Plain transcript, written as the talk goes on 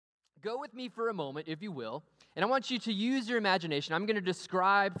Go with me for a moment, if you will, and I want you to use your imagination. I'm going to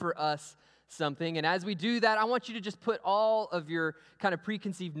describe for us something, and as we do that, I want you to just put all of your kind of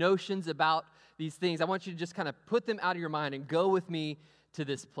preconceived notions about these things. I want you to just kind of put them out of your mind and go with me to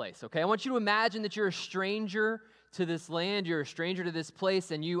this place, okay? I want you to imagine that you're a stranger to this land, you're a stranger to this place,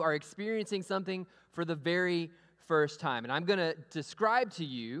 and you are experiencing something for the very first time. And I'm going to describe to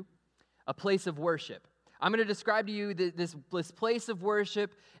you a place of worship. I'm going to describe to you this place of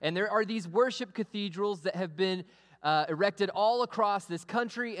worship, and there are these worship cathedrals that have been erected all across this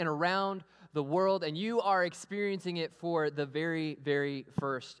country and around the world, and you are experiencing it for the very, very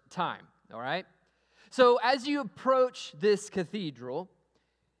first time, all right? So as you approach this cathedral,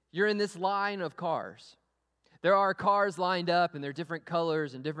 you're in this line of cars. There are cars lined up, and they're different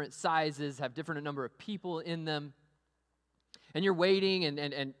colors and different sizes, have different number of people in them. And you're waiting,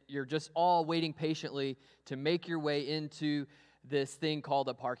 and you're just all waiting patiently to make your way into this thing called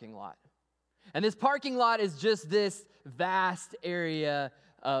a parking lot. And this parking lot is just this vast area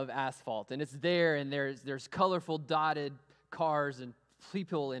of asphalt. And it's there, and there's colorful dotted cars and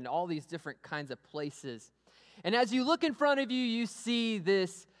people in all these different kinds of places. And as you look in front of you, you see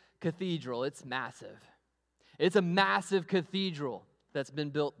this cathedral. It's massive. It's a massive cathedral that's been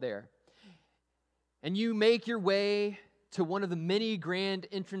built there. And you make your way to one of the many grand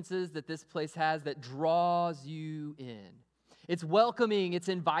entrances that this place has that draws you in. It's welcoming, it's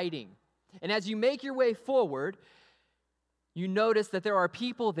inviting. And as you make your way forward, you notice that there are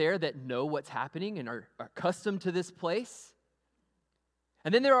people there that know what's happening and are accustomed to this place.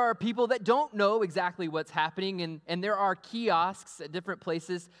 And then there are people that don't know exactly what's happening, and there are kiosks at different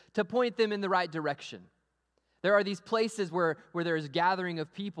places to point them in the right direction. There are these places where there is a gathering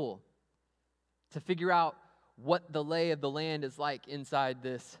of people to figure out what the lay of the land is like inside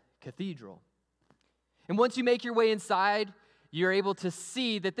this cathedral. And once you make your way inside, you're able to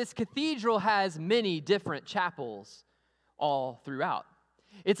see that this cathedral has many different chapels all throughout.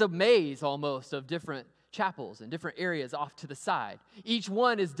 It's a maze almost of different chapels and different areas off to the side. Each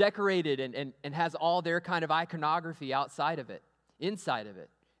one is decorated and has all their kind of iconography outside of it, inside of it,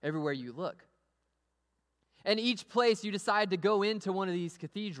 everywhere you look. And each place you decide to go into one of these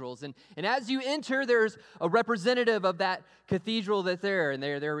cathedrals. And as you enter, there's a representative of that cathedral that's there, and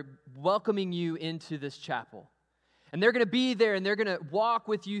they're welcoming you into this chapel. And they're going to be there, and they're going to walk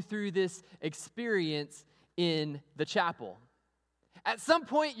with you through this experience in the chapel. At some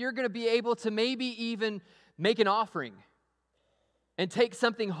point, you're going to be able to maybe even make an offering and take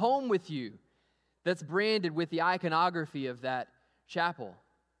something home with you that's branded with the iconography of that chapel.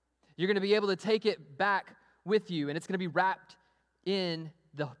 You're going to be able to take it back with you, and it's going to be wrapped in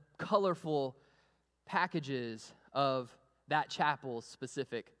the colorful packages of that chapel's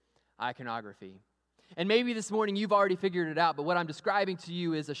specific iconography. And maybe this morning you've already figured it out, but what I'm describing to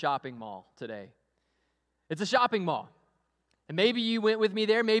you is a shopping mall today. It's a shopping mall. And maybe you went with me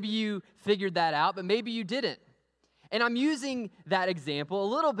there, maybe you figured that out, but maybe you didn't. And I'm using that example a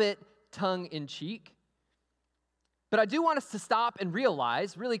little bit tongue-in-cheek, but I do want us to stop and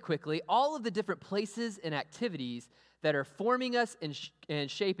realize really quickly all of the different places and activities that are forming us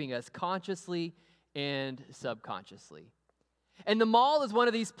and shaping us consciously and subconsciously. And the mall is one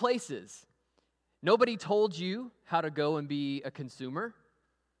of these places. Nobody told you how to go and be a consumer.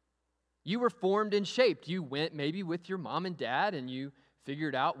 You were formed and shaped. You went maybe with your mom and dad and you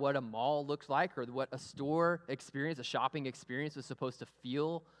figured out what a mall looked like or what a store experience, a shopping experience was supposed to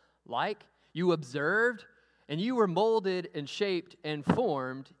feel like. You observed, and you were molded and shaped and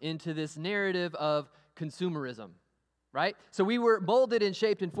formed into this narrative of consumerism, right? So we were molded and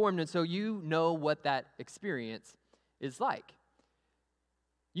shaped and formed, and so you know what that experience is like.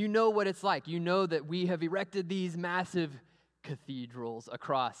 You know what it's like. You know that we have erected these massive cathedrals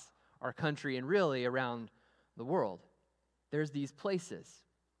across our country and really around the world. There's these places.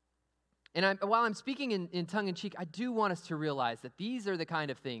 And while I'm speaking in tongue-in-cheek, I do want us to realize that these are the kind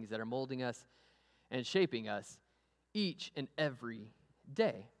of things that are molding us and shaping us each and every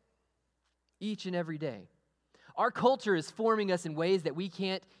day. Each and every day. Our culture is forming us in ways that we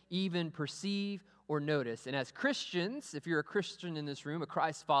can't even perceive or notice. And as Christians, if you're a Christian in this room, a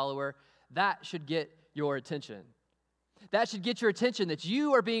Christ follower, that should get your attention. That should get your attention that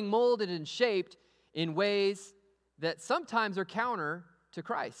you are being molded and shaped in ways that sometimes are counter to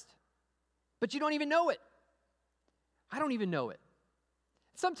Christ. But you don't even know it. I don't even know it.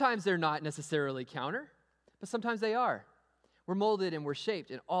 Sometimes they're not necessarily counter, but sometimes they are. We're molded and we're shaped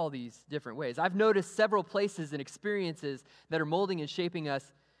in all these different ways. I've noticed several places and experiences that are molding and shaping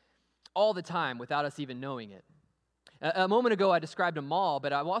us all the time without us even knowing it. A moment ago, I described a mall,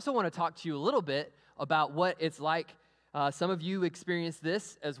 but I also want to talk to you a little bit about what it's like Some of you experience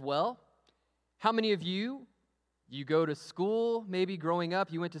this as well. How many of you go to school, maybe growing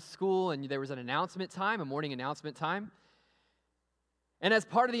up, you went to school and there was an announcement time, a morning announcement time. And as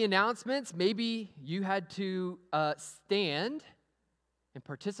part of the announcements, maybe you had to stand and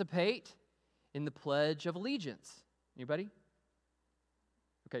participate in the Pledge of Allegiance. Anybody?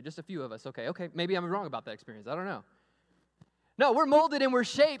 Okay, just a few of us. Okay. Maybe I'm wrong about that experience. I don't know. No, we're molded and we're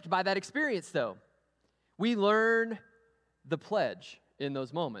shaped by that experience, though. We learn the pledge in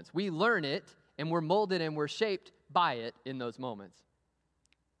those moments. We learn it, and we're molded and we're shaped by it in those moments.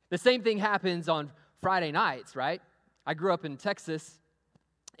 The same thing happens on Friday nights, right? I grew up in Texas,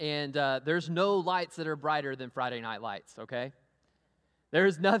 and there's no lights that are brighter than Friday night lights, okay?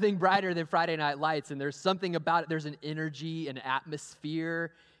 There's nothing brighter than Friday night lights, and there's something about it. There's an energy, an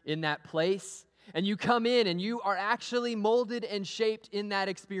atmosphere in that place. And you come in, and you are actually molded and shaped in that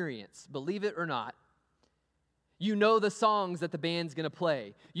experience, believe it or not. You know the songs that the band's going to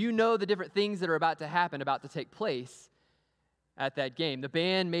play. You know the different things that are about to happen, about to take place at that game. The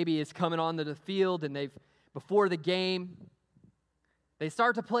band maybe is coming onto the field, and before the game, they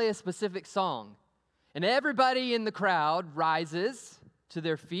start to play a specific song. And everybody in the crowd rises to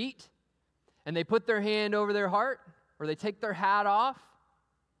their feet, and they put their hand over their heart, or they take their hat off.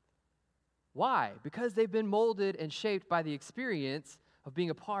 Why? Because they've been molded and shaped by the experience of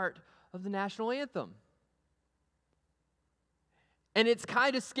being a part of the national anthem. And it's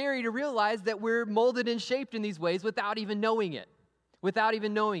kind of scary to realize that we're molded and shaped in these ways without even knowing it.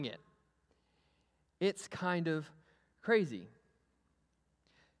 It's kind of crazy.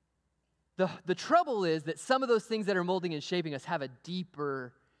 The trouble is that some of those things that are molding and shaping us have a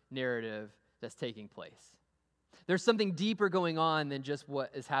deeper narrative that's taking place. There's something deeper going on than just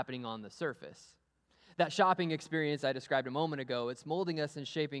what is happening on the surface. That shopping experience I described a moment ago, it's molding us and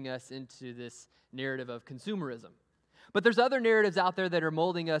shaping us into this narrative of consumerism. But there's other narratives out there that are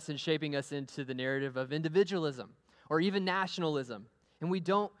molding us and shaping us into the narrative of individualism or even nationalism, and we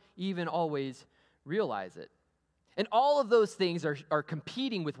don't even always realize it. And all of those things are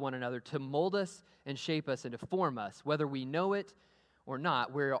competing with one another to mold us and shape us and to form us. Whether we know it or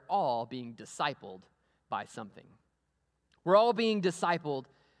not, we're all being discipled by something. We're all being discipled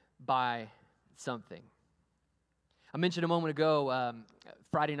by something. I mentioned a moment ago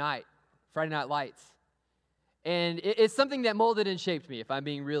Friday night lights. And it's something that molded and shaped me, if I'm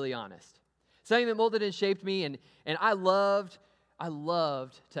being really honest. Something that molded and shaped me, and I loved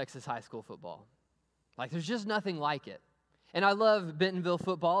Texas high school football. Like, there's just nothing like it. And I love Bentonville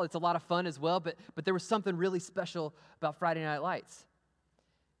football. It's a lot of fun as well, but there was something really special about Friday Night Lights.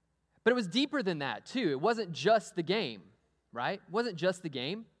 But it was deeper than that, too. It wasn't just the game, right? It wasn't just the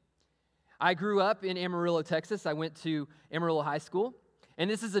game. I grew up in Amarillo, Texas. I went to Amarillo High School, and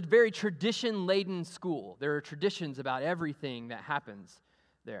this is a very tradition-laden school. There are traditions about everything that happens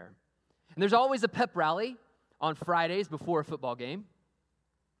there. And there's always a pep rally on Fridays before a football game.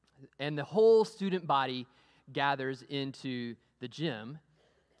 And the whole student body gathers into the gym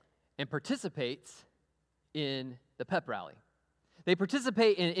and participates in the pep rally. They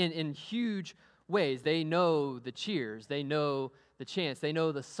participate in huge ways. They know the cheers. They know the chants. They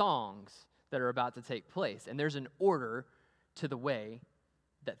know the songs that are about to take place. And there's an order to the way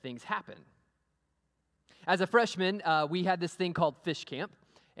that things happen. As a freshman, we had this thing called fish camp.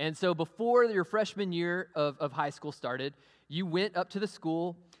 And so before your freshman year of high school started, you went up to the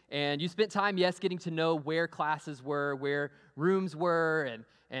school and you spent time, yes, getting to know where classes were, where rooms were,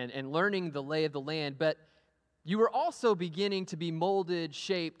 and learning the lay of the land. But you were also beginning to be molded,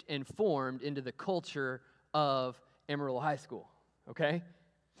 shaped, and formed into the culture of Amarillo High School, okay?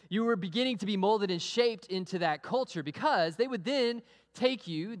 You were beginning to be molded and shaped into that culture because they would then take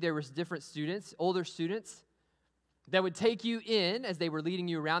you, there was different students, older students, that would take you in as they were leading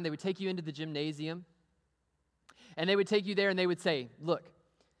you around. They would take you into the gymnasium, and they would take you there, and they would say, look,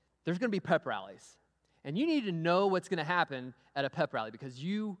 there's going to be pep rallies, and you need to know what's going to happen at a pep rally because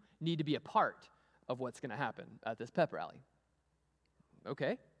you need to be a part of what's going to happen at this pep rally.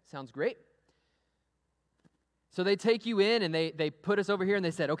 Okay, sounds great. So they take you in, and they put us over here, and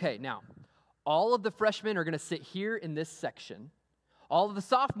they said, okay, now, all of the freshmen are going to sit here in this section. All of the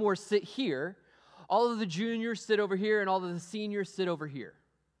sophomores sit here. All of the juniors sit over here, and all of the seniors sit over here.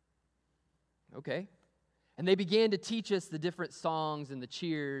 Okay. And they began to teach us the different songs and the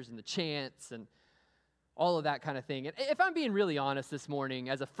cheers and the chants and all of that kind of thing. And if I'm being really honest this morning,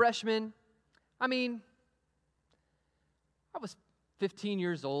 as a freshman, I was 15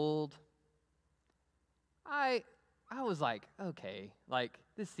 years old. I was like, okay, like,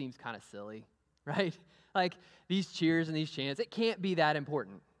 this seems kind of silly, right? Like, these cheers and these chants, it can't be that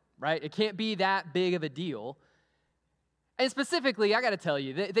important, right? It can't be that big of a deal. And specifically, I got to tell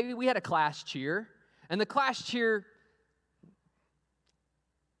you, we had a class cheer, and the class cheer,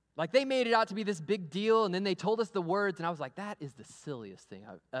 like they made it out to be this big deal, and then they told us the words, and I was like, that is the silliest thing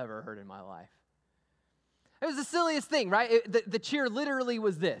I've ever heard in my life. It was the silliest thing, right? The cheer literally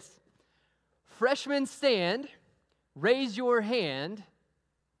was this: freshmen stand, raise your hand,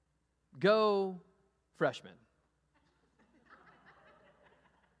 go freshmen.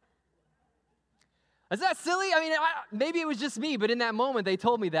 Is that silly? I mean, maybe it was just me, but in that moment they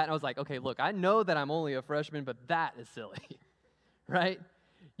told me that, and I was like, okay, look, I know that I'm only a freshman, but that is silly, right?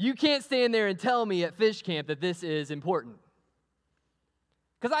 You can't stand there and tell me at fish camp that this is important,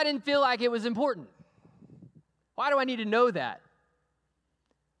 because I didn't feel like it was important. Why do I need to know that?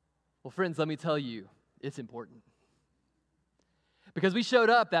 Well, friends, let me tell you, it's important. Because we showed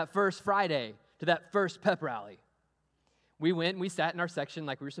up that first Friday to that first pep rally. We went and we sat in our section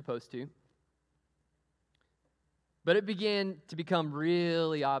like we were supposed to. But it began to become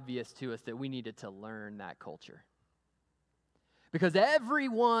really obvious to us that we needed to learn that culture. Because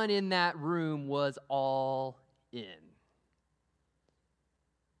everyone in that room was all in.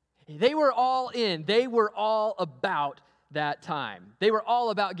 They were all in. They were all about that time. They were all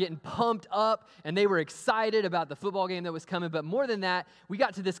about getting pumped up, and they were excited about the football game that was coming. But more than that, we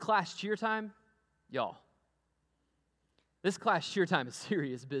got to this class cheer time. Y'all, this class cheer time is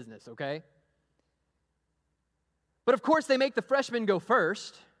serious business, okay? But of course, they make the freshmen go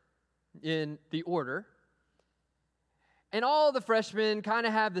first in the order. And all the freshmen kind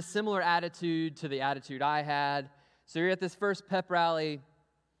of have the similar attitude to the attitude I had. So you're at this first pep rally,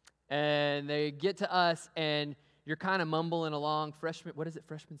 and they get to us, and you're kind of mumbling along. Freshman, what is it?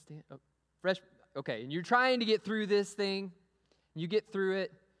 Freshman stand? Oh, okay, and you're trying to get through this thing. You get through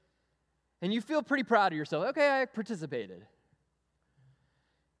it, and you feel pretty proud of yourself. Okay, I participated.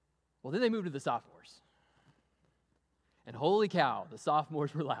 Well, then they move to the sophomores. And holy cow, the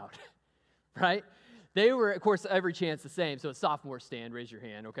sophomores were loud, right? They were, of course, every chance the same. So a sophomore stand, raise your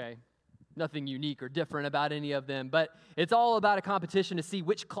hand, okay? Nothing unique or different about any of them, but it's all about a competition to see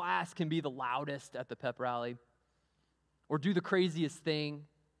which class can be the loudest at the pep rally or do the craziest thing,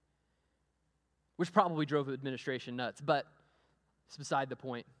 which probably drove the administration nuts, but it's beside the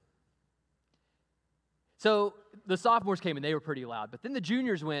point. So the sophomores came and they were pretty loud, but then the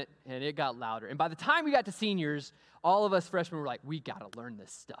juniors went and it got louder. And by the time we got to seniors, all of us freshmen were like, we got to learn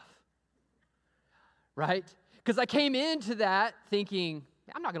this stuff, right? Because I came into that thinking,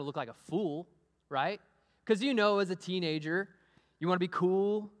 I'm not going to look like a fool, right? Because as a teenager, you want to be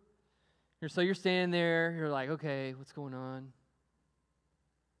cool. So you're standing there, you're like, okay, what's going on?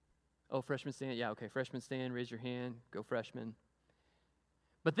 Oh, freshman stand? Yeah, okay, freshman stand, raise your hand, go freshman.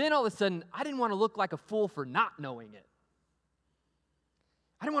 But then all of a sudden, I didn't want to look like a fool for not knowing it.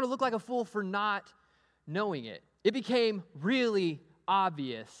 I didn't want to look like a fool for not knowing it. It became really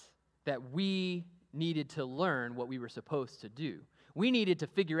obvious that we needed to learn what we were supposed to do. We needed to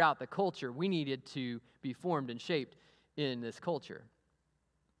figure out the culture. We needed to be formed and shaped in this culture.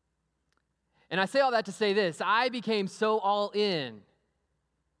 And I say all that to say this: I became so all in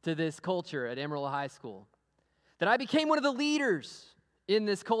to this culture at Amarillo High School that I became one of the leaders in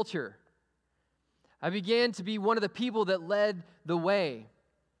this culture. I began to be one of the people that led the way.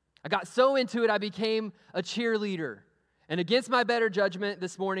 I got so into it, I became a cheerleader. And against my better judgment,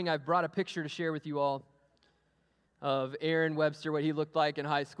 this morning I've brought a picture to share with you all of Aaron Webster, what he looked like in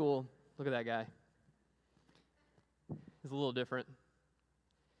high school. Look at that guy. He's a little different.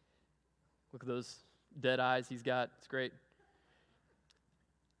 Look at those dead eyes he's got. It's great.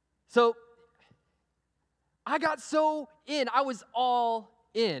 So I got so in. I was all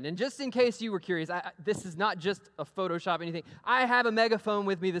in. And just in case you were curious, this is not just a Photoshop anything. I have a megaphone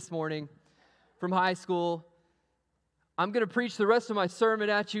with me this morning from high school. I'm going to preach the rest of my sermon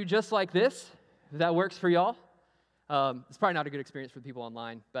at you just like this, if that works for y'all. It's probably not a good experience for the people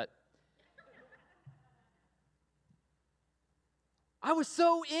online, but I was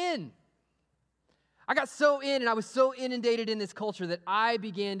so in. I got so in, and I was so inundated in this culture that I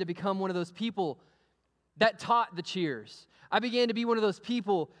began to become one of those people that taught the cheers. I began to be one of those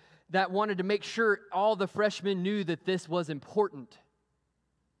people that wanted to make sure all the freshmen knew that this was important.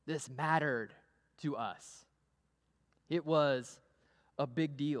 This mattered to us. It was a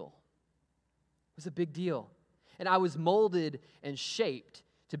big deal. It was a big deal. And I was molded and shaped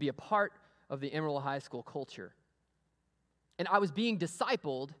to be a part of the Amarillo High School culture. And I was being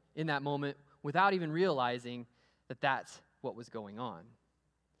discipled in that moment without even realizing that that's what was going on.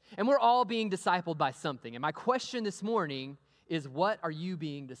 And we're all being discipled by something. And my question this morning is, what are you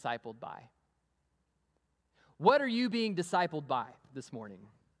being discipled by? What are you being discipled by this morning?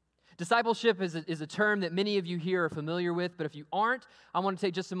 Discipleship is a term that many of you here are familiar with, but if you aren't, I want to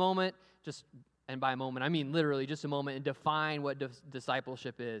take just a moment, and by a moment, I mean literally just a moment, and define what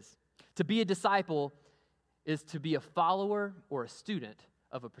discipleship is. To be a disciple is to be a follower or a student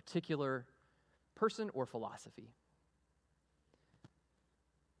of a particular person or philosophy.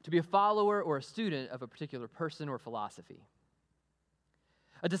 To be a follower or a student of a particular person or philosophy.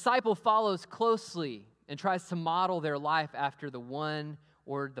 A disciple follows closely and tries to model their life after the one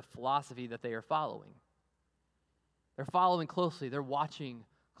or the philosophy that they are following. They're following closely, they're watching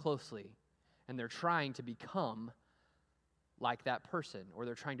closely, and they're trying to become like that person, or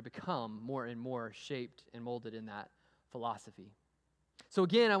they're trying to become more and more shaped and molded in that philosophy. So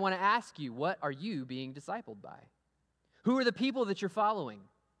again, I want to ask you, what are you being discipled by? Who are the people that you're following?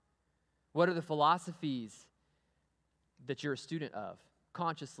 What are the philosophies that you're a student of,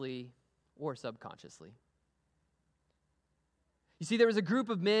 consciously or subconsciously? You see, there was a group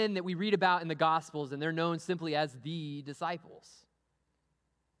of men that we read about in the Gospels, and they're known simply as the disciples.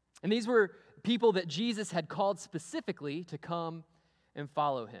 And these were people that Jesus had called specifically to come and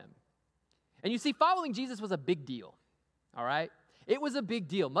follow him. And you see, following Jesus was a big deal, all right? It was a big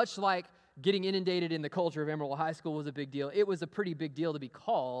deal, much like getting inundated in the culture of Emerald High School was a big deal. It was a pretty big deal to be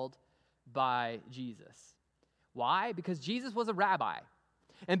called by Jesus. Why? Because Jesus was a rabbi.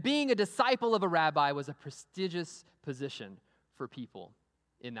 And being a disciple of a rabbi was a prestigious position for people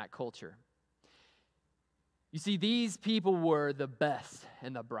in that culture. You see, these people were the best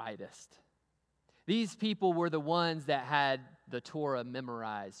and the brightest. These people were the ones that had the Torah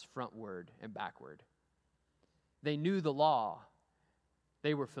memorized frontward and backward. They knew the law.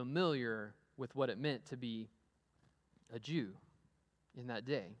 They were familiar with what it meant to be a Jew in that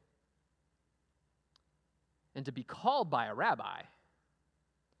day. And to be called by a rabbi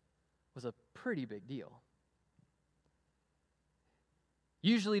was a pretty big deal.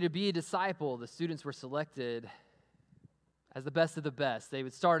 Usually to be a disciple, the students were selected as the best of the best. They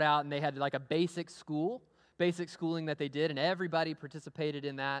would start out and they had like a basic schooling that they did, and everybody participated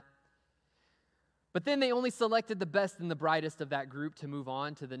in that. But then they only selected the best and the brightest of that group to move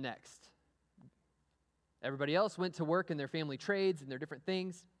on to the next. Everybody else went to work in their family trades and their different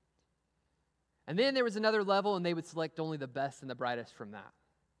things. And then there was another level, and they would select only the best and the brightest from that.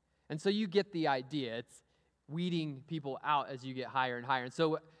 And so you get the idea. It's weeding people out as you get higher and higher. And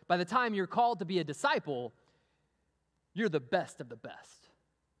so by the time you're called to be a disciple, you're the best of the best.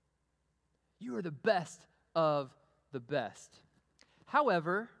 You are the best of the best.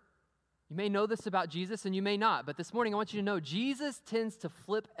 However, you may know this about Jesus and you may not, but this morning I want you to know Jesus tends to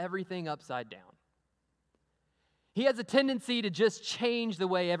flip everything upside down. He has a tendency to just change the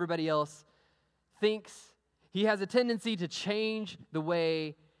way everybody else thinks. He has a tendency to change the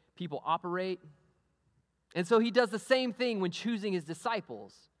way people operate. And so he does the same thing when choosing his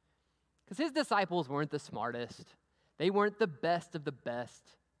disciples. Because his disciples weren't the smartest. They weren't the best of the best.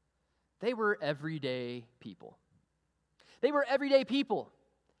 They were everyday people. They were everyday people.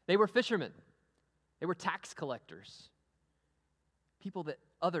 They were fishermen. They were tax collectors. People that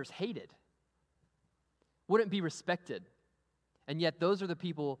others hated. Wouldn't be respected. And yet those are the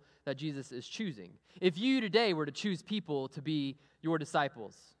people that Jesus is choosing. If you today were to choose people to be your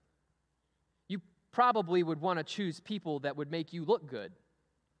disciples, you probably would want to choose people that would make you look good.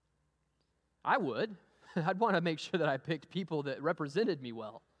 I would. I'd want to make sure that I picked people that represented me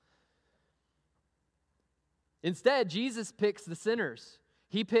well. Instead, Jesus picks the sinners.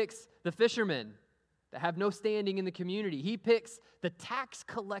 He picks the fishermen that have no standing in the community. He picks the tax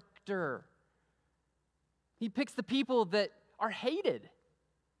collector. He picks the people that are hated.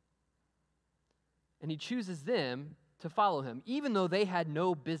 And he chooses them to follow him, even though they had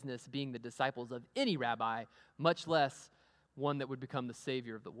no business being the disciples of any rabbi, much less one that would become the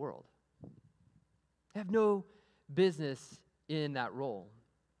Savior of the world. They have no business in that role.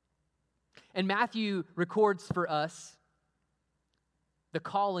 And Matthew records for us the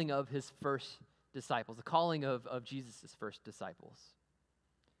calling of his first disciples, the calling of Jesus' first disciples.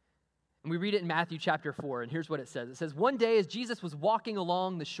 And we read it in Matthew chapter 4, and here's what it says. It says, "One day as Jesus was walking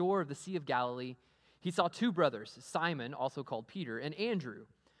along the shore of the Sea of Galilee, he saw two brothers, Simon, also called Peter, and Andrew,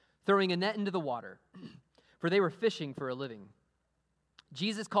 throwing a net into the water, for they were fishing for a living.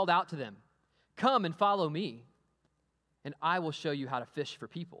 Jesus called out to them, 'Come and follow me, and I will show you how to fish for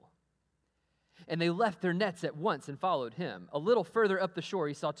people.' And they left their nets at once and followed him. A little further up the shore,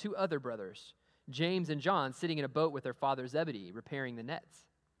 he saw two other brothers, James and John, sitting in a boat with their father Zebedee, repairing the nets.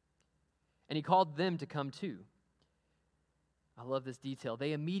 And he called them to come too." I love this detail.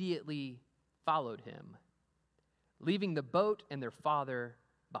 They immediately followed him, leaving the boat and their father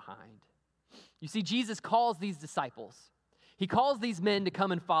behind. You see, Jesus calls these disciples. He calls these men to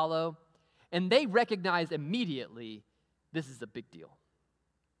come and follow, and they recognize immediately this is a big deal.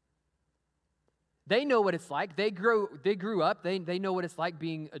 They know what it's like. They grew up. They know what it's like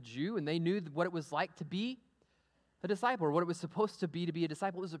being a Jew, and they knew what it was like to be a disciple, or what it was supposed to be a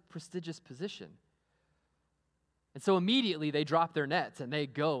disciple. It was a prestigious position. And so immediately they drop their nets and they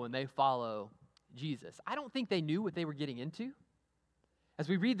go and they follow Jesus. I don't think they knew what they were getting into. As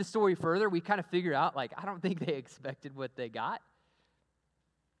we read the story further, we kind of figure out, I don't think they expected what they got.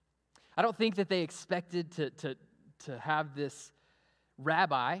 I don't think that they expected to have this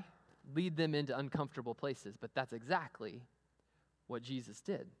rabbi lead them into uncomfortable places, but that's exactly what Jesus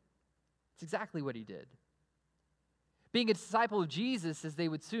did. It's exactly what he did. Being a disciple of Jesus, as they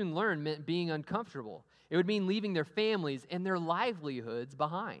would soon learn, meant being uncomfortable. It would mean leaving their families and their livelihoods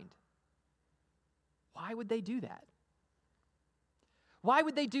behind. Why would they do that? Why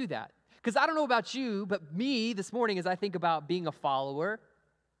would they do that? Because I don't know about you, but me this morning, as I think about being a follower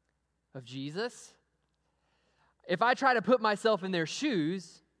of Jesus, if I try to put myself in their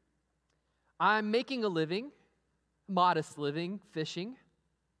shoes, I'm making a living, modest living, fishing.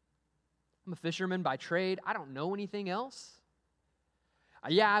 I'm a fisherman by trade. I don't know anything else.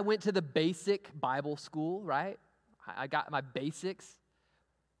 Yeah, I went to the basic Bible school, right? I got my basics.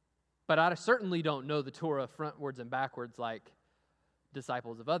 But I certainly don't know the Torah frontwards and backwards like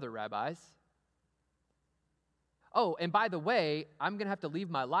disciples of other rabbis. Oh, and by the way, I'm going to have to leave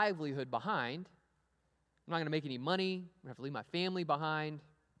my livelihood behind. I'm not going to make any money. I'm going to have to leave my family behind.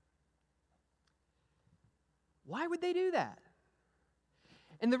 Why would they do that?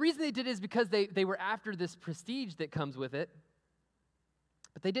 And the reason they did it is because they were after this prestige that comes with it,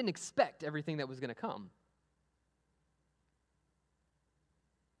 but they didn't expect everything that was going to come.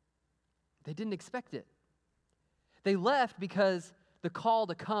 They didn't expect it. They left because the call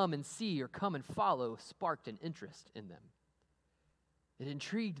to come and see or come and follow sparked an interest in them. It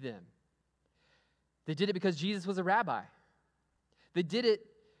intrigued them. They did it because Jesus was a rabbi. They did it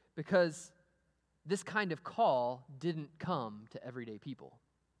because this kind of call didn't come to everyday people.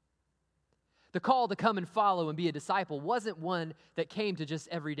 The call to come and follow and be a disciple wasn't one that came to just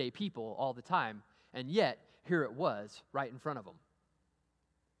everyday people all the time, and yet here it was right in front of them.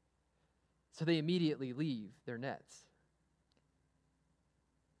 So they immediately leave their nets.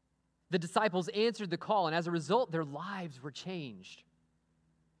 The disciples answered the call, and as a result, their lives were changed.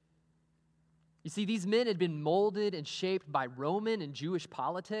 You see, these men had been molded and shaped by Roman and Jewish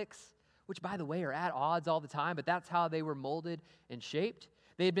politics, which, by the way, are at odds all the time, but that's how they were molded and shaped.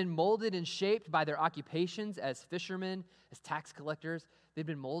 They had been molded and shaped by their occupations as fishermen, as tax collectors. They'd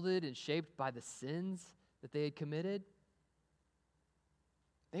been molded and shaped by the sins that they had committed.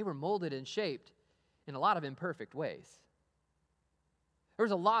 They were molded and shaped in a lot of imperfect ways. There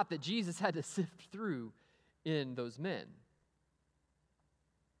was a lot that Jesus had to sift through in those men.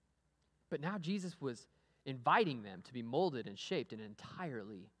 But now Jesus was inviting them to be molded and shaped in an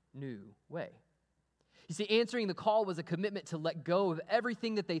entirely new way. You see, answering the call was a commitment to let go of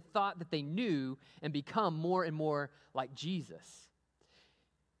everything that they thought that they knew and become more and more like Jesus.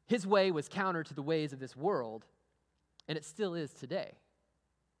 His way was counter to the ways of this world, and it still is today.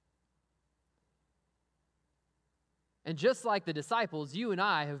 And just like the disciples, you and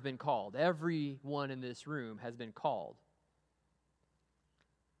I have been called. Everyone in this room has been called.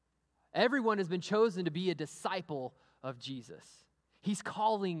 Everyone has been chosen to be a disciple of Jesus. He's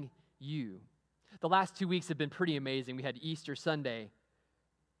calling you. The last 2 weeks have been pretty amazing. We had Easter Sunday,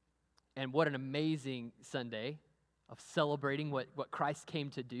 and what an amazing Sunday of celebrating what Christ came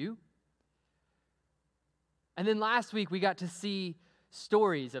to do. And then last week, we got to see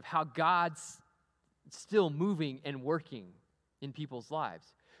stories of how God's still moving and working in people's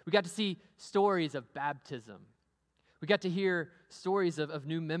lives. We got to see stories of baptism. We got to hear stories of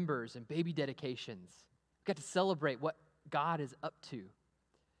new members and baby dedications. We got to celebrate what God is up to.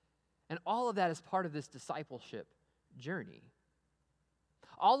 And all of that is part of this discipleship journey.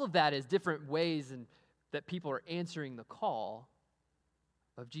 All of that is different ways that people are answering the call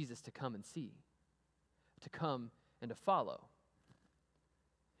of Jesus to come and see, to come and to follow.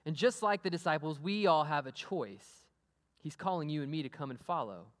 And just like the disciples, we all have a choice. He's calling you and me to come and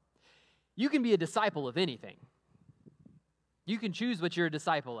follow. You can be a disciple of anything. You can choose what you're a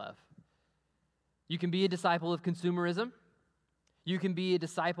disciple of. You can be a disciple of consumerism. You can be a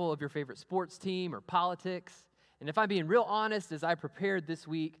disciple of your favorite sports team or politics. And if I'm being real honest, as I prepared this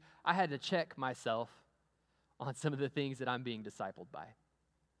week, I had to check myself on some of the things that I'm being discipled by.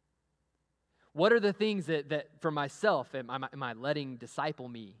 What are the things that for myself am I letting disciple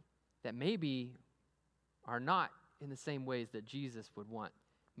me that maybe are not in the same ways that Jesus would want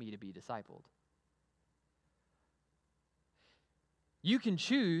me to be discipled? You can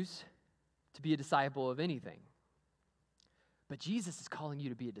choose to be a disciple of anything. But Jesus is calling you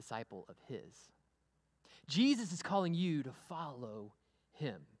to be a disciple of his. Jesus is calling you to follow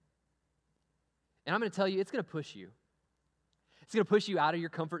him. And I'm going to tell you, it's going to push you. It's going to push you out of your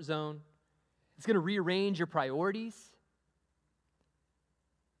comfort zone. It's going to rearrange your priorities.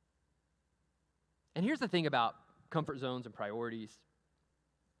 And here's the thing about comfort zones and priorities.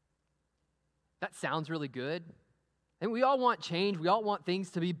 That sounds really good. And we all want change. We all want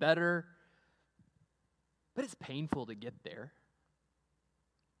things to be better. But it's painful to get there.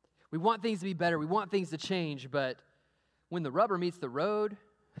 We want things to be better. We want things to change. But when the rubber meets the road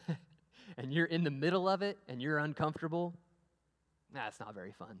and you're in the middle of it and you're uncomfortable, it's not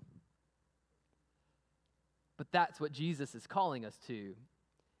very fun. But that's what Jesus is calling us to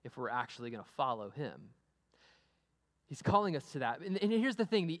if we're actually going to follow him. He's calling us to that. And here's the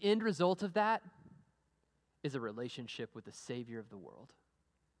thing, the end result of that is a relationship with the Savior of the world.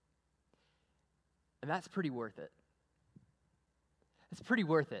 And that's pretty worth it. It's pretty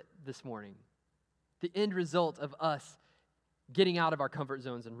worth it this morning. The end result of us getting out of our comfort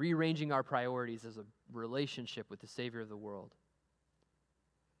zones and rearranging our priorities is a relationship with the Savior of the world.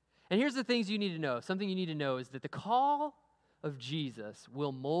 And here's the things you need to know. Something you need to know is that the call of Jesus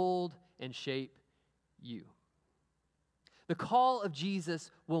will mold and shape you. The call of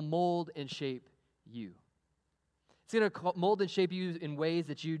Jesus will mold and shape you. It's going to mold and shape you in ways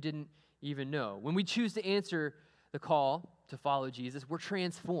that you didn't even know. When we choose to answer the call to follow Jesus, we're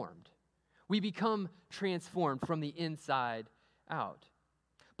transformed. We become transformed from the inside out.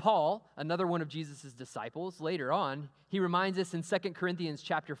 Paul, another one of Jesus' disciples, later on, he reminds us in 2 Corinthians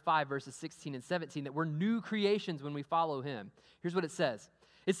chapter 5, verses 16 and 17, that we're new creations when we follow him. Here's what it says.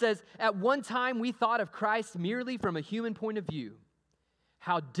 It says, "At one time we thought of Christ merely from a human point of view.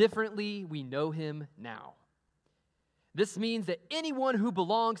 How differently we know him now. This means that anyone who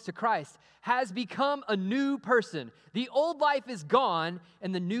belongs to Christ has become a new person. The old life is gone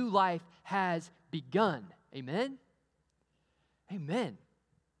and the new life has begun." Amen? Amen.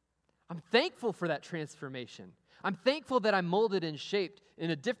 I'm thankful for that transformation. I'm thankful that I'm molded and shaped in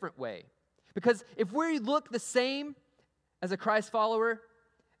a different way. Because if we look the same as a Christ follower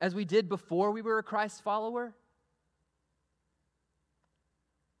as we did before we were a Christ follower,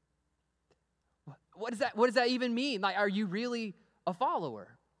 what does that even mean? Like, are you really a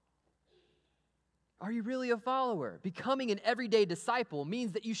follower? Are you really a follower? Becoming an everyday disciple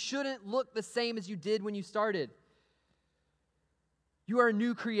means that you shouldn't look the same as you did when you started. You are a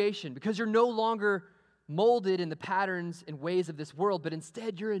new creation because you're no longer molded in the patterns and ways of this world, but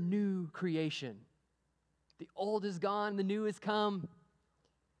instead you're a new creation. The old is gone, the new has come.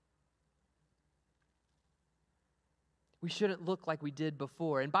 We shouldn't look like we did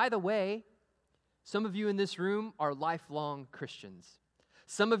before. And by the way, some of you in this room are lifelong Christians.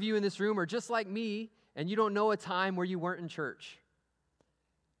 Some of you in this room are just like me, and you don't know a time where you weren't in church.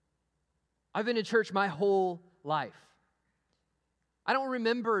 I've been in church my whole life. I don't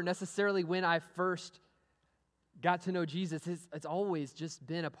remember necessarily when I first got to know Jesus. It's always just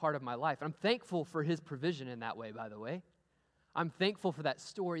been a part of my life. I'm thankful for his provision in that way, by the way. I'm thankful for that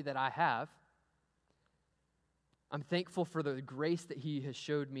story that I have. I'm thankful for the grace that he has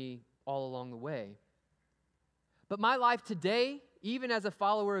showed me all along the way. But my life today, even as a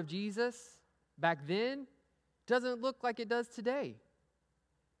follower of Jesus, back then, doesn't look like it does today.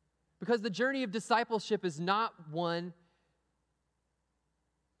 Because the journey of discipleship is not one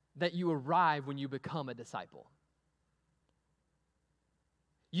that you arrive when you become a disciple.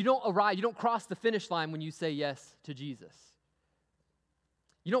 You don't arrive, you don't cross the finish line when you say yes to Jesus.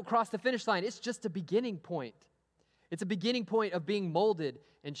 You don't cross the finish line, it's just a beginning point. It's a beginning point of being molded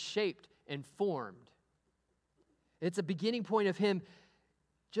and shaped and formed. It's a beginning point of him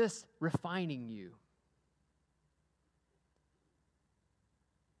just refining you.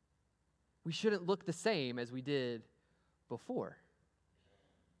 We shouldn't look the same as we did before.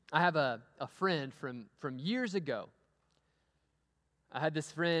 I have a friend from years ago. I had this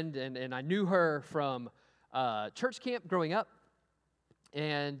friend, and I knew her from church camp growing up.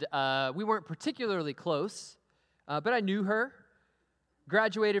 And we weren't particularly close, but I knew her.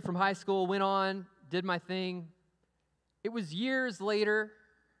 Graduated from high school, went on, did my thing. It was years later,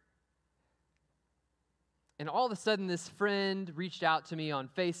 and all of a sudden this friend reached out to me on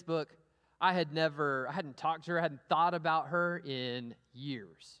Facebook. I hadn't talked to her, I hadn't thought about her in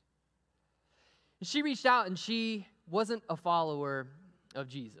years. And she reached out, and she wasn't a follower of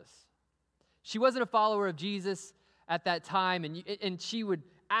Jesus. She wasn't a follower of Jesus at that time, and she would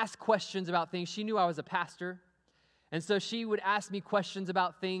ask questions about things. She knew I was a pastor, and so she would ask me questions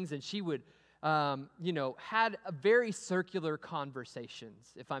about things, and she would had a very circular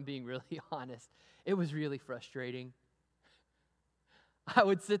conversations, if I'm being really honest. It was really frustrating. I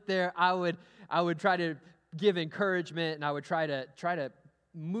would sit there, I would try to give encouragement, and I would try to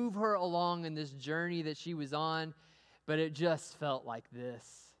move her along in this journey that she was on, but it just felt like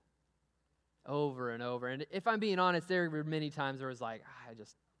this over and over. And if I'm being honest, there were many times where it was like,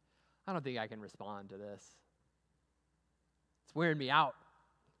 I don't think I can respond to this. It's wearing me out.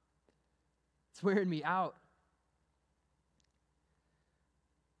 It's wearing me out.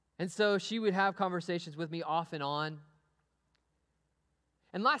 And so she would have conversations with me off and on.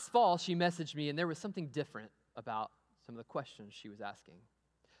 And last fall, she messaged me, and there was something different about some of the questions she was asking.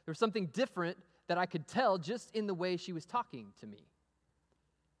 There was something different that I could tell just in the way she was talking to me.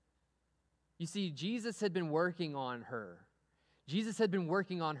 You see, Jesus had been working on her. Jesus had been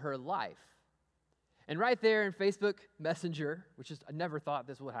working on her life. And right there in Facebook Messenger, which is, I never thought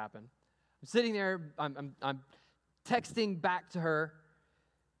this would happen, I'm sitting there, I'm texting back to her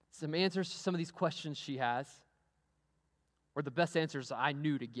some answers to some of these questions she has, or the best answers I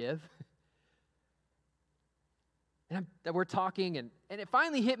knew to give. And we're talking, and it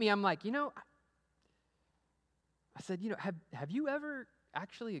finally hit me. I'm like, I said, have you ever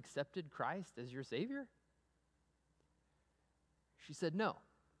actually accepted Christ as your Savior? She said, no.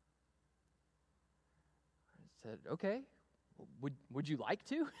 I said, okay, would you like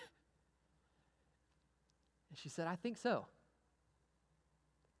to? And she said, I think so.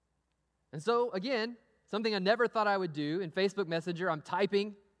 And so, again, something I never thought I would do, in Facebook Messenger, I'm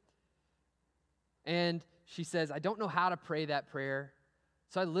typing, and she says, I don't know how to pray that prayer.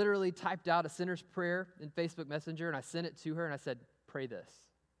 So I literally typed out a sinner's prayer in Facebook Messenger, and I sent it to her, and I said, pray this.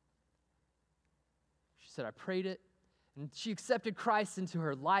 She said, I prayed it, and she accepted Christ into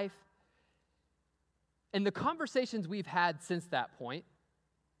her life. And the conversations we've had since that point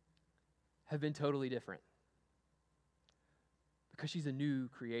have been totally different. Because she's a new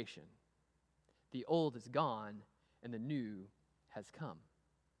creation. The old is gone, and the new has come.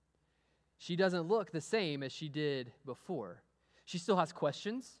 She doesn't look the same as she did before. She still has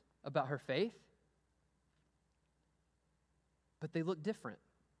questions about her faith, but they look different.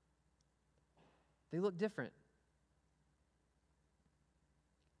 They look different.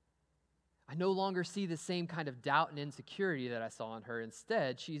 I no longer see the same kind of doubt and insecurity that I saw in her.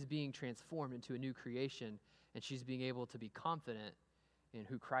 Instead, she's being transformed into a new creation, and she's being able to be confident in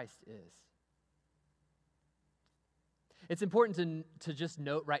who Christ is. It's important to just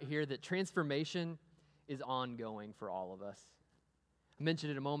note right here that transformation is ongoing for all of us. I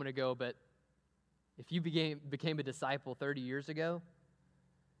mentioned it a moment ago, but if you became a disciple 30 years ago,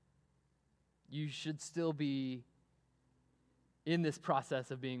 you should still be in this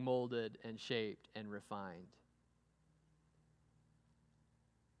process of being molded and shaped and refined.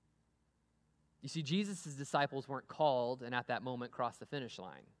 You see, Jesus' disciples weren't called and at that moment crossed the finish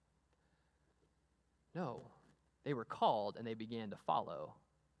line. No, they were called and they began to follow.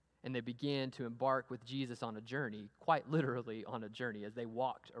 And they began to embark with Jesus on a journey, quite literally on a journey, as they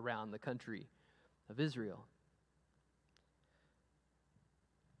walked around the country of Israel.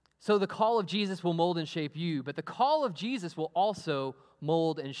 So the call of Jesus will mold and shape you, but the call of Jesus will also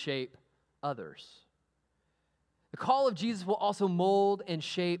mold and shape others. The call of Jesus will also mold and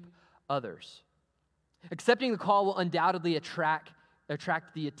shape others. Accepting the call will undoubtedly attract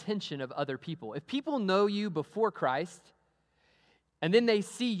the attention of other people. If people know you before Christ, and then they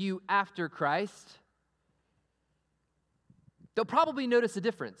see you after Christ, they'll probably notice a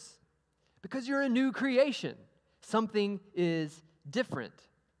difference because you're a new creation. Something is different.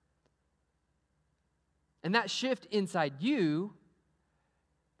 And that shift inside you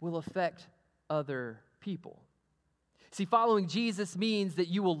will affect other people. See, following Jesus means that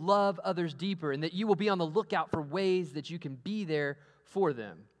you will love others deeper and that you will be on the lookout for ways that you can be there for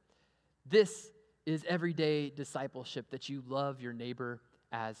them. This is everyday discipleship, that you love your neighbor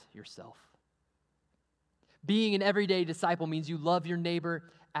as yourself. Being an everyday disciple means you love your neighbor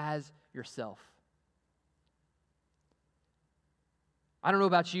as yourself. I don't know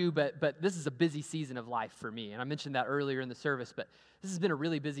about you, but this is a busy season of life for me. And I mentioned that earlier in the service, but this has been a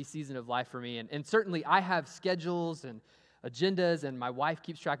really busy season of life for me. And certainly I have schedules and agendas, and my wife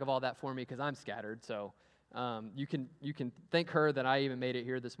keeps track of all that for me because I'm scattered. So you can thank her that I even made it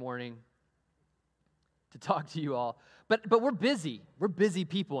here this morning to talk to you all. But we're busy. We're busy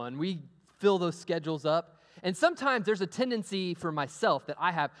people, and we fill those schedules up. And sometimes there's a tendency for myself that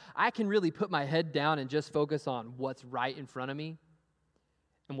I can really put my head down and just focus on what's right in front of me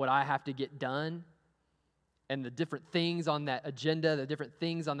and what I have to get done and the different things on that agenda, the different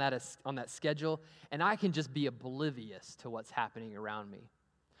things on that schedule, and I can just be oblivious to what's happening around me.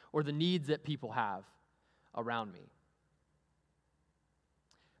 or the needs that people have around me.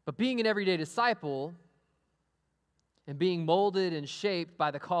 But being an everyday disciple and being molded and shaped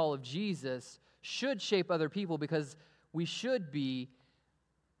by the call of Jesus should shape other people, because we should be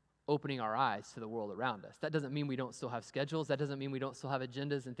opening our eyes to the world around us. That doesn't mean we don't still have schedules. That doesn't mean we don't still have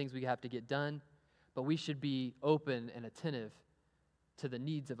agendas and things we have to get done. But we should be open and attentive to the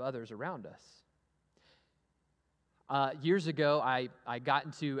needs of others around us. Years ago, I got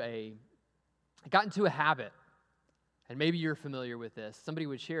into a habit, and maybe you're familiar with this. Somebody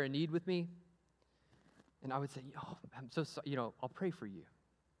would share a need with me, and I would say, "Oh, I'm so sorry. I'll pray for you."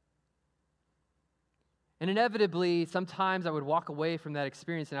 And inevitably, sometimes I would walk away from that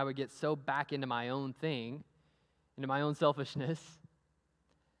experience and I would get so back into my own thing, into my own selfishness,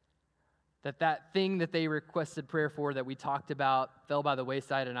 that thing that they requested prayer for that we talked about fell by the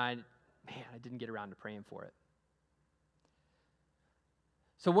wayside, and I didn't get around to praying for it.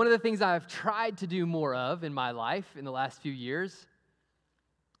 So one of the things I've tried to do more of in my life in the last few years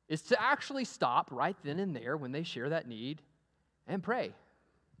is to actually stop right then and there when they share that need and pray.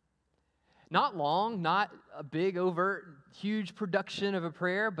 Not long, not a big, overt, huge production of a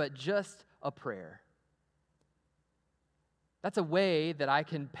prayer, but just a prayer. That's a way that I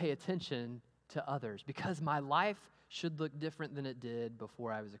can pay attention to others, because my life should look different than it did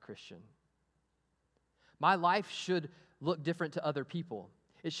before I was a Christian. My life should look different to other people.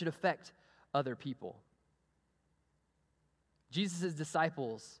 It should affect other people. Jesus'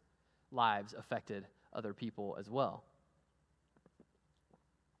 disciples' lives affected other people as well.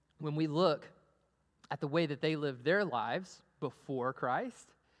 When we look at the way that they lived their lives before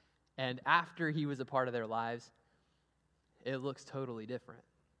Christ and after he was a part of their lives, it looks totally different.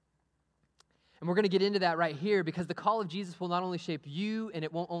 And we're going to get into that right here, because the call of Jesus will not only shape you and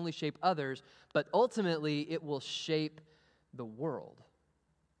it won't only shape others, but ultimately it will shape the world.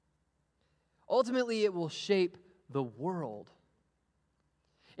 Ultimately, it will shape the world.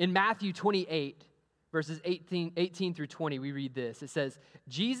 In Matthew 28, verses 18 through 20, we read this. It says,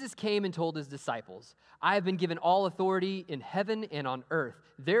 "Jesus came and told his disciples, 'I have been given all authority in heaven and on earth.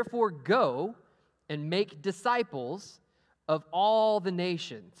 Therefore go and make disciples of all the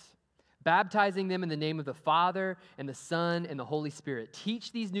nations, baptizing them in the name of the Father and the Son and the Holy Spirit.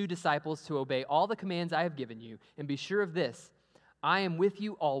 Teach these new disciples to obey all the commands I have given you, and be sure of this, I am with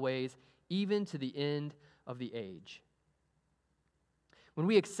you always, even to the end of the age.'" When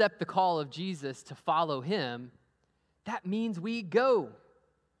we accept the call of Jesus to follow him, that means we go.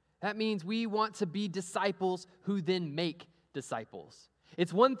 That means we want to be disciples who then make disciples.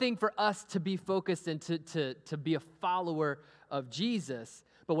 It's one thing for us to be focused and to be a follower of Jesus,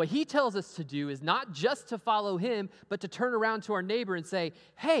 but what he tells us to do is not just to follow him, but to turn around to our neighbor and say,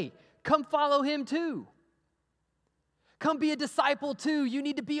 "Hey, come follow him too. Come be a disciple too. You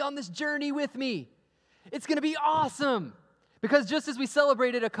need to be on this journey with me. It's going to be awesome." Because just as we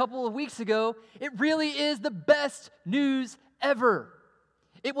celebrated a couple of weeks ago, it really is the best news ever.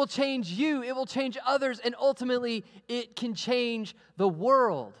 It will change you, it will change others, and ultimately it can change the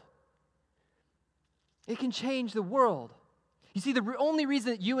world. It can change the world. You see, the only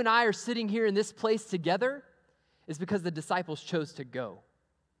reason that you and I are sitting here in this place together is because the disciples chose to go.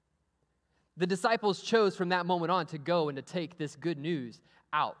 The disciples chose from that moment on to go and to take this good news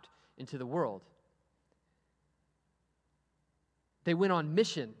out into the world. They went on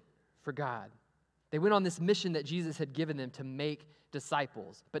mission for God. They went on this mission that Jesus had given them to make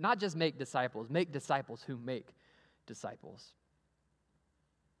disciples. But not just make disciples who make disciples.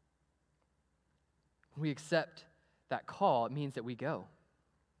 When we accept that call, it means that we go.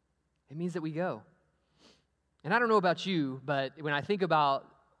 It means that we go. And I don't know about you, but when I think about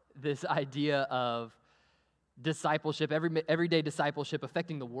this idea of discipleship, everyday discipleship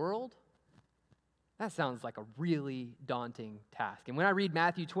affecting the world, that sounds like a really daunting task. And when I read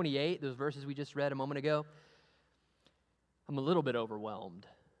Matthew 28, those verses we just read a moment ago, I'm a little bit overwhelmed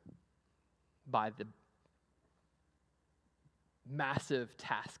by the massive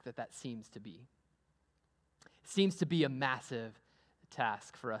task that seems to be. It seems to be a massive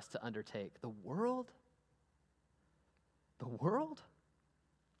task for us to undertake. The world? The world?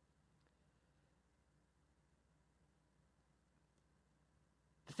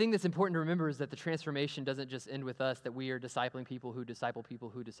 The thing that's important to remember is that the transformation doesn't just end with us, that we are discipling people who disciple people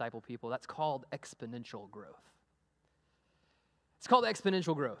who disciple people. That's called exponential growth. It's called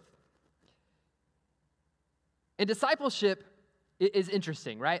exponential growth. And discipleship is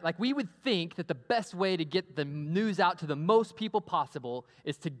interesting, right? Like, we would think that the best way to get the news out to the most people possible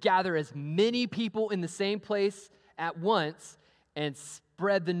is to gather as many people in the same place at once and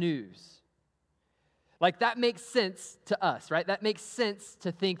spread the news. Like, that makes sense to us, right? That makes sense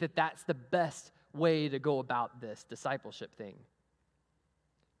to think that that's the best way to go about this discipleship thing.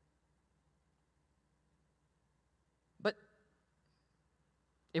 But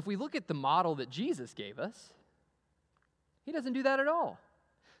if we look at the model that Jesus gave us, he doesn't do that at all.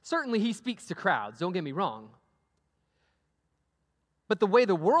 Certainly, he speaks to crowds, don't get me wrong. But the way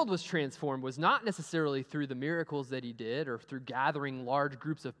the world was transformed was not necessarily through the miracles that he did or through gathering large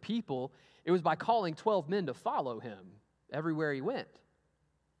groups of people. It was by calling 12 men to follow him everywhere he went.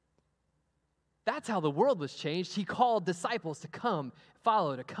 That's how the world was changed. He called disciples to come,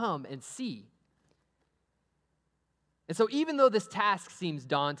 follow, to come and see. And so even though this task seems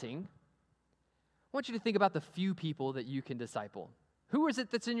daunting, I want you to think about the few people that you can disciple. Who is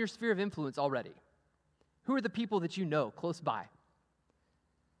it that's in your sphere of influence already? Who are the people that you know close by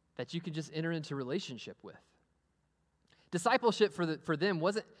that you can just enter into relationship with? Discipleship for them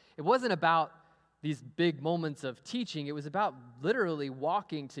wasn't about these big moments of teaching. It was about literally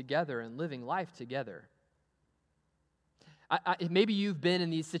walking together and living life together. Maybe you've been in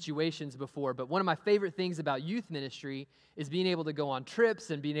these situations before, but one of my favorite things about youth ministry is being able to go on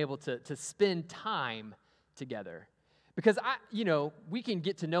trips and being able to spend time together. Because we can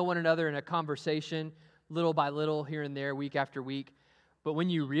get to know one another in a conversation little by little here and there, week after week. But when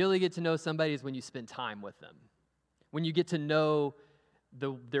you really get to know somebody is when you spend time with them. When you get to know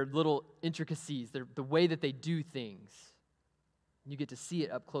their little intricacies, the way that they do things. You get to see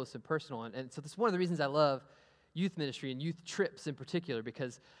it up close and personal. And so that's one of the reasons I love youth ministry and youth trips in particular,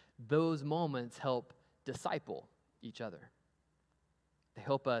 because those moments help disciple each other. They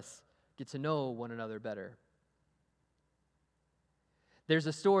help us get to know one another better. There's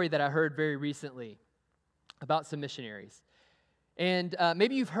a story that I heard very recently about some missionaries. And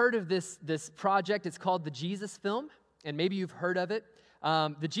maybe you've heard of this project. It's called the Jesus Film, and maybe you've heard of it.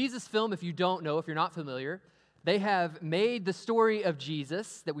 The Jesus Film, if you don't know, if you're not familiar, they have made the story of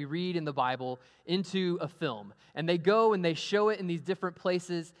Jesus that we read in the Bible into a film. And they go and they show it in these different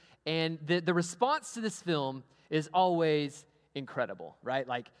places, and the response to this film is always incredible, right?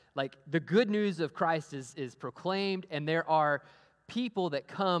 Like the good news of Christ is proclaimed, and there are people that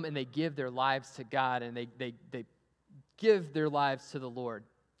come and they give their lives to God, and they give their lives to the Lord.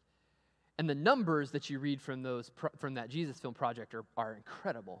 And the numbers that you read from that Jesus Film project are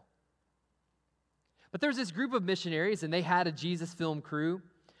incredible. But there's this group of missionaries, and they had a Jesus Film crew,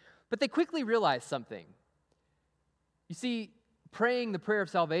 but they quickly realized something. You see, praying the prayer of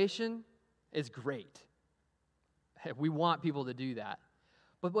salvation is great. We want people to do that.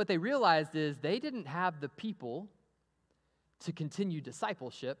 But what they realized is they didn't have the people to continue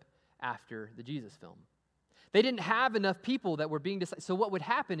discipleship after the Jesus Film. They didn't have enough people that were being discipled. So what would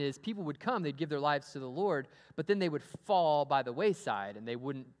happen is people would come, they'd give their lives to the Lord, but then they would fall by the wayside, and they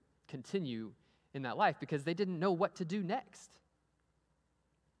wouldn't continue in that life because they didn't know what to do next.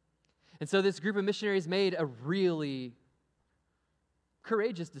 And so this group of missionaries made a really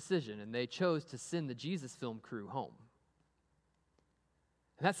courageous decision, and they chose to send the Jesus Film crew home.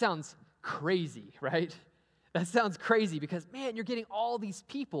 And that sounds crazy, right? That sounds crazy because, man, you're getting all these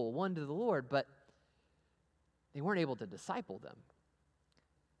people, one to the Lord, but they weren't able to disciple them.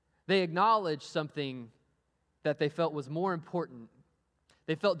 They acknowledged something that they felt was more important.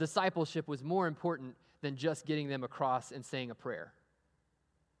 They felt discipleship was more important than just getting them across and saying a prayer.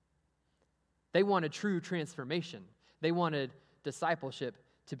 They wanted true transformation. They wanted discipleship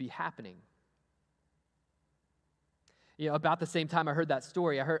to be happening. About the same time I heard that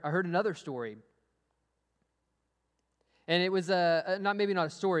story, I heard another story. And it was maybe not a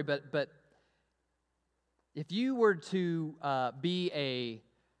story, but if you were to be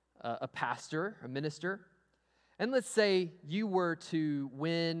a pastor, a minister, and let's say you were to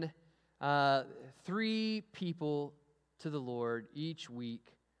win 3 people to the Lord each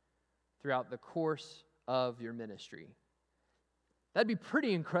week throughout the course of your ministry. That'd be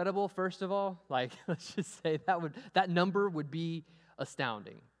pretty incredible, first of all. Like, let's just say that number would be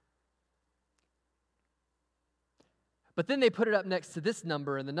astounding. But then they put it up next to this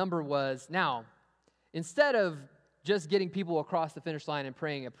number, and the number was, now, instead of just getting people across the finish line and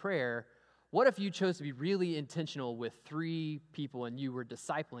praying a prayer, what if you chose to be really intentional with 3 people and you were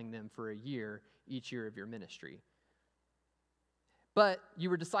discipling them for a year, each year of your ministry? But you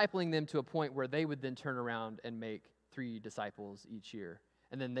were discipling them to a point where they would then turn around and make 3 disciples each year.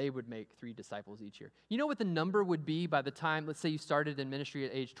 And then they would make 3 disciples each year. You know what the number would be by the time, let's say you started in ministry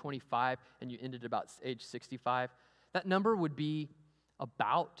at age 25 and you ended about age 65? That number would be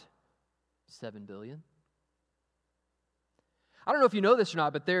about 7 billion. I don't know if you know this or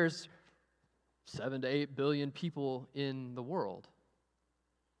not, but there's 7 to 8 billion people in the world.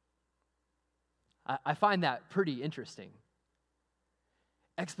 I find that pretty interesting.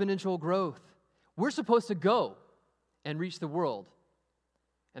 Exponential growth. We're supposed to go and reach the world,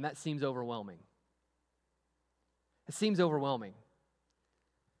 and that seems overwhelming. It seems overwhelming.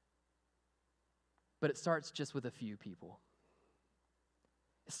 But it starts just with a few people.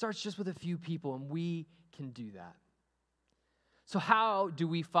 It starts just with a few people, and we can do that. So how do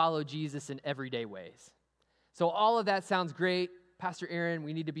we follow Jesus in everyday ways? So all of that sounds great. Pastor Aaron,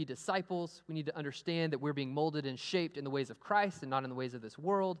 we need to be disciples. We need to understand that we're being molded and shaped in the ways of Christ and not in the ways of this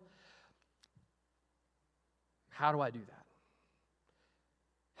world. How do I do that?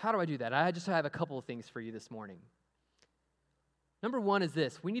 How do I do that? I just have a couple of things for you this morning. Number one is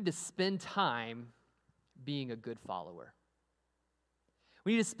this: we need to spend time being a good follower.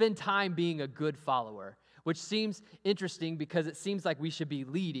 We need to spend time being a good follower, which seems interesting because it seems like we should be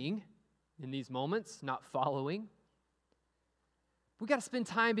leading in these moments, not following. We got to spend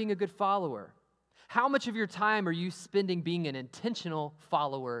time being a good follower. How much of your time are you spending being an intentional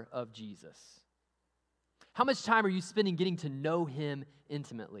follower of Jesus? How much time are you spending getting to know him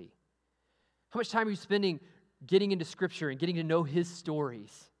intimately? How much time are you spending getting into Scripture and getting to know his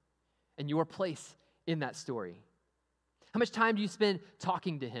stories and your place in that story? How much time do you spend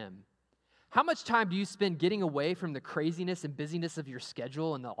talking to him? How much time do you spend getting away from the craziness and busyness of your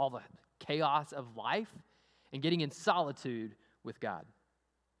schedule and all the chaos of life and getting in solitude with God?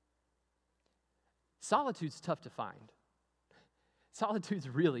 Solitude's tough to find. Solitude's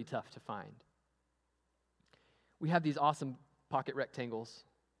really tough to find. We have these awesome pocket rectangles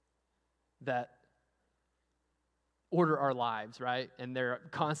that order our lives, right? And they're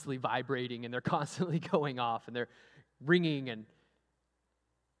constantly vibrating and they're constantly going off and they're ringing and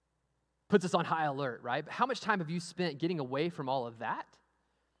puts us on high alert, right? But how much time have you spent getting away from all of that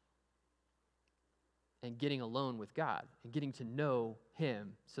and getting alone with God and getting to know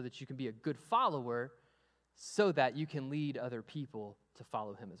him so that you can be a good follower so that you can lead other people to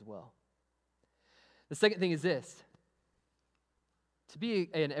follow him as well? The second thing is this: to be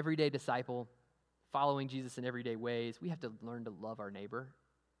an everyday disciple, following Jesus in everyday ways, we have to learn to love our neighbor.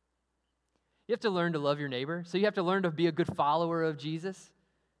 You have to learn to love your neighbor. So you have to learn to be a good follower of Jesus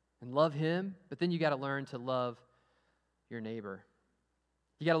and love him, but then you got to learn to love your neighbor.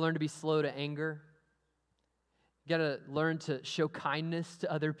 You got to learn to be slow to anger. You got to learn to show kindness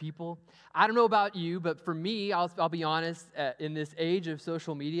to other people. I don't know about you, but for me, I'll be honest, in this age of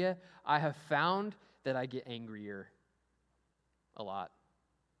social media, I have found that I get angrier a lot.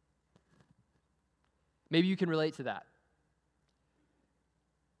 Maybe you can relate to that.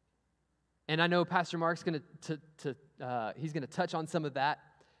 And I know Pastor Mark's going he's going to touch on some of that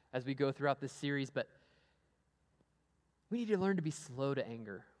as we go throughout this series, but we need to learn to be slow to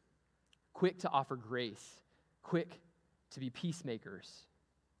anger, quick to offer grace, quick to be peacemakers.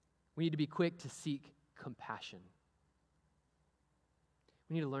 We need to be quick to seek compassion.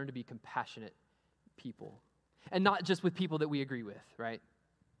 We need to learn to be compassionate people, and not just with people that we agree with, right?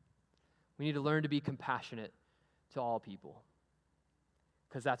 We need to learn to be compassionate to all people,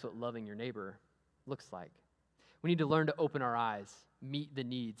 because that's what loving your neighbor looks like. We need to learn to open our eyes, meet the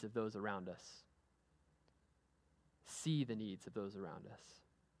needs of those around us, see the needs of those around us.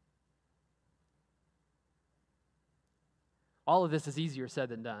 All of this is easier said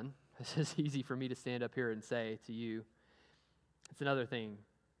than done. It's just easy for me to stand up here and say to you. It's another thing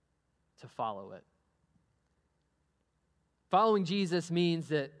to follow it. Following Jesus means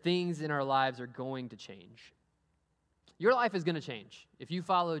that things in our lives are going to change. Your life is going to change. If you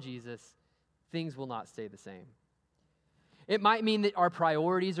follow Jesus, things will not stay the same. It might mean that our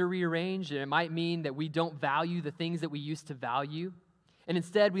priorities are rearranged, and it might mean that we don't value the things that we used to value, and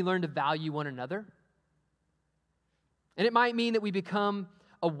instead we learn to value one another. And it might mean that we become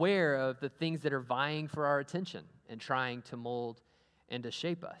aware of the things that are vying for our attention and trying to mold and to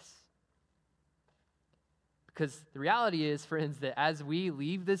shape us. Because the reality is, friends, that as we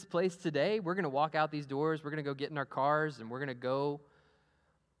leave this place today, we're going to walk out these doors, we're going to go get in our cars, and we're going to go.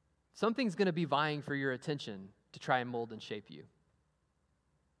 Something's going to be vying for your attention to try and mold and shape you.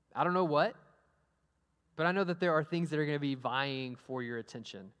 I don't know what, but I know that there are things that are going to be vying for your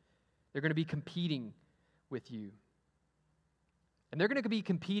attention. They're going to be competing with you. And they're going to be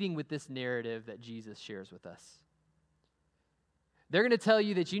competing with this narrative that Jesus shares with us. They're going to tell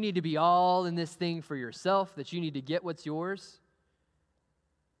you that you need to be all in this thing for yourself, that you need to get what's yours,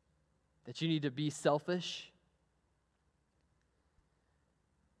 that you need to be selfish.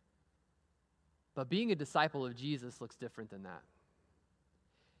 But being a disciple of Jesus looks different than that.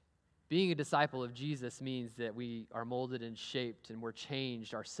 Being a disciple of Jesus means that we are molded and shaped and we're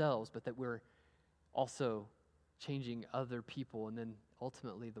changed ourselves, but that we're also changing other people, and then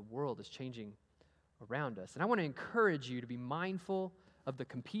ultimately the world is changing around us. And I want to encourage you to be mindful of the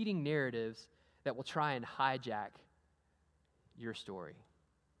competing narratives that will try and hijack your story.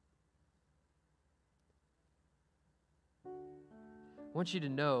 I want you to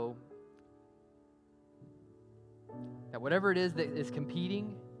know that whatever it is that is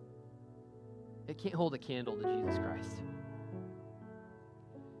competing, it can't hold a candle to Jesus Christ.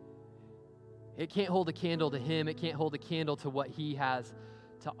 It can't hold a candle to him. It can't hold a candle to what he has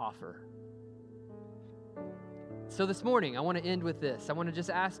to offer. So this morning, I want to end with this. I want to just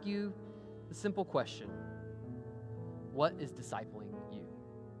ask you a simple question. What is discipling